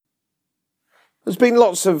There's been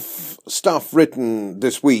lots of stuff written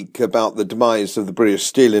this week about the demise of the British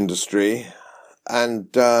steel industry, and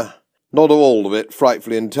not all of it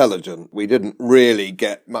frightfully intelligent. We didn't really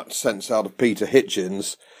get much sense out of Peter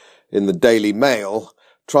Hitchens in the Daily Mail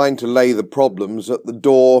trying to lay the problems at the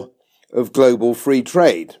door of global free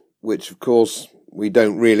trade, which of course we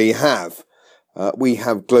don't really have. We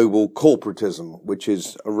have global corporatism, which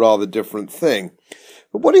is a rather different thing.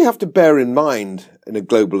 But what you have to bear in mind in a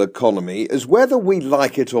global economy is whether we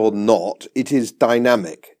like it or not, it is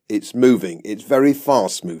dynamic, it's moving, it's very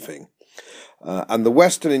fast moving. And the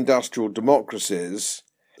Western industrial democracies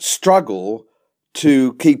struggle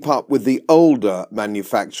to keep up with the older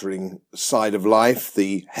manufacturing side of life,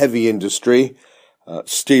 the heavy industry,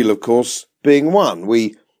 steel, of course, being one.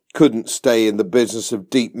 We couldn't stay in the business of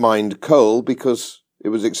deep-mined coal because it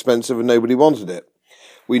was expensive and nobody wanted it.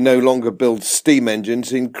 We no longer build steam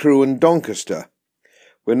engines in Crewe and Doncaster.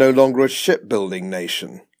 We're no longer a shipbuilding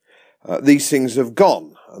nation. These things have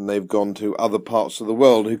gone, and they've gone to other parts of the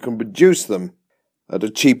world who can produce them at a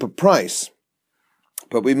cheaper price.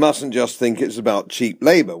 But we mustn't just think it's about cheap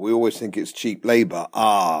labour. We always think it's cheap labour.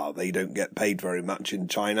 They don't get paid very much in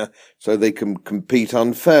China, so they can compete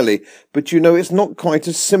unfairly. But it's not quite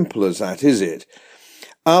as simple as that, is it?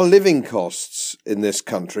 Our living costs in this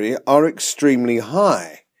country are extremely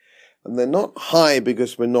high. And they're not high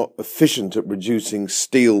because we're not efficient at producing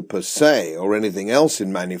steel per se or anything else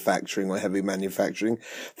in manufacturing or heavy manufacturing.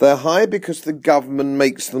 They're high because the government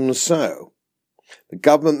makes them so. The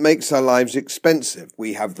government makes our lives expensive.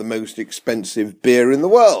 We have the most expensive beer in the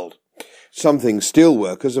world. Something steel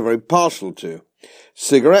workers are very partial to.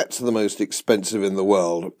 Cigarettes are the most expensive in the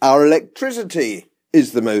world. Our electricity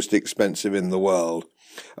is the most expensive in the world.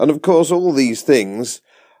 And of course, all these things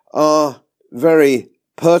are very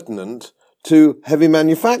pertinent to heavy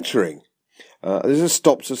manufacturing. This just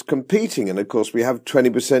stops us competing. And of course, we have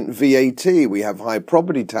 20% VAT. We have high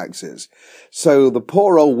property taxes. So the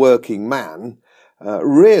poor old working man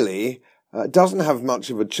really doesn't have much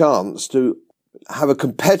of a chance to have a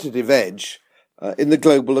competitive edge in the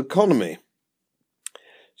global economy.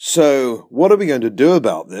 So what are we going to do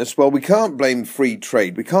about this? Well, we can't blame free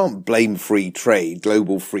trade. We can't blame free trade,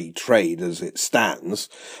 global free trade as it stands.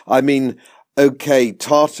 I mean, okay,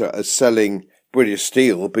 Tata are selling British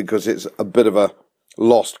steel because it's a bit of a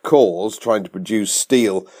lost cause trying to produce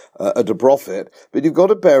steel at a profit. But you've got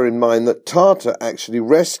to bear in mind that Tata actually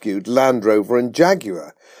rescued Land Rover and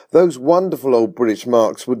Jaguar. Those wonderful old British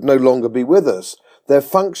marques would no longer be with us. They're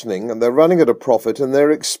functioning and they're running at a profit and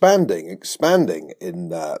they're expanding in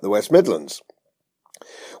the West Midlands.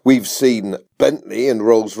 We've seen Bentley and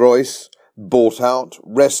Rolls-Royce bought out,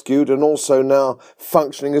 rescued, and also now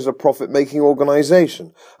functioning as a profit-making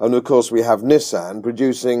organisation. And of course we have Nissan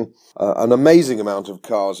producing an amazing amount of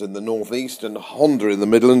cars in the northeast and Honda in the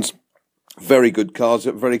Midlands. Very good cars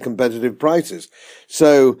at very competitive prices.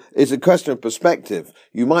 So it's a question of perspective.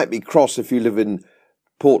 You might be cross if you live in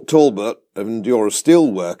Port Talbot and you're a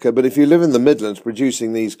steel worker, but if you live in the Midlands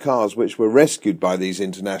producing these cars which were rescued by these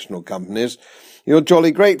international companies, you're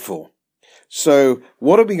jolly grateful. So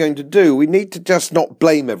what are we going to do? We need to just not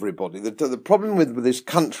blame everybody. The problem with this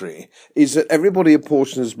country is that everybody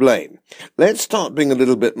apportions blame. Let's start being a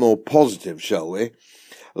little bit more positive, shall we?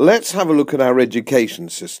 Let's have a look at our education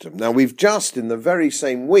system. Now, we've just, in the very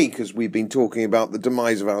same week as we've been talking about the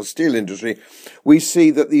demise of our steel industry, we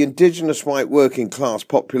see that the indigenous white working class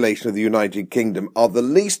population of the United Kingdom are the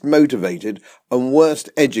least motivated and worst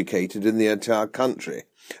educated in the entire country.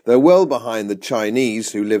 They're well behind the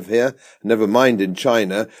Chinese who live here, never mind in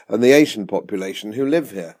China, and the Asian population who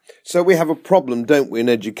live here. So we have a problem, don't we, in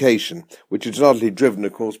education, which is largely driven,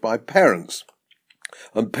 of course, by parents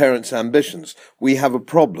and parents' ambitions. We have a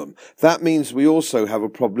problem. That means we also have a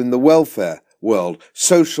problem in the welfare world,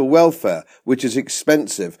 social welfare, which is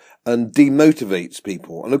expensive and demotivates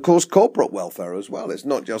people. And of course, corporate welfare as well. It's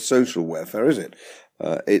not just social welfare, is it?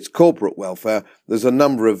 It's corporate welfare. There's a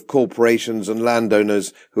number of corporations and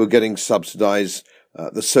landowners who are getting subsidised.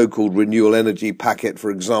 The so-called renewable energy packet, for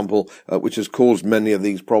example, which has caused many of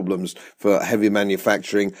these problems for heavy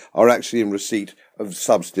manufacturing, are actually in receipt of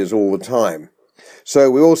subsidies all the time. So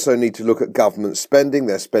we also need to look at government spending.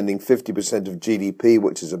 They're spending 50% of GDP,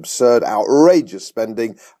 which is absurd, outrageous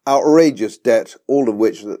spending, outrageous debt, all of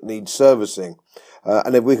which needs servicing.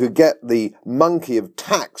 And if we could get the monkey of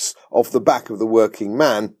tax off the back of the working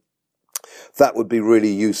man, that would be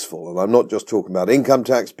really useful. And I'm not just talking about income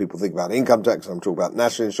tax. People think about income tax. I'm talking about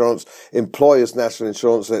national insurance, employers' national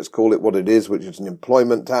insurance. Let's call it what it is, which is an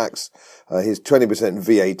employment tax. His 20%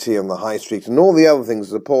 VAT on the high street and all the other things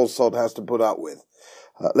the poor sod has to put up with.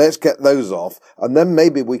 Let's get those off. And then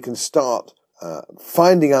maybe we can start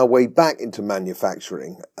finding our way back into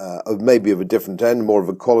manufacturing, maybe of a different end, more of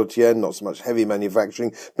a quality end, not so much heavy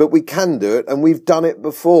manufacturing, but we can do it and we've done it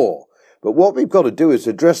before. But what we've got to do is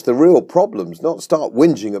address the real problems, not start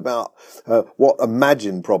whinging about what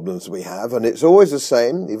imagined problems we have. And it's always the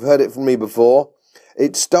same. You've heard it from me before.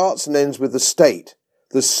 It starts and ends with the state.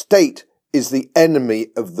 The state is the enemy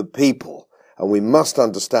of the people. And we must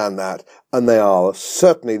understand that. And they are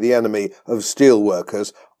certainly the enemy of steel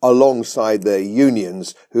workers alongside their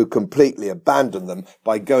unions who completely abandon them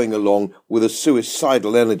by going along with a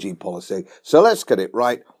suicidal energy policy. So let's get it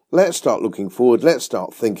right. Let's start looking forward. Let's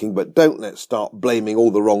start thinking, but let's start blaming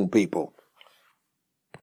all the wrong people.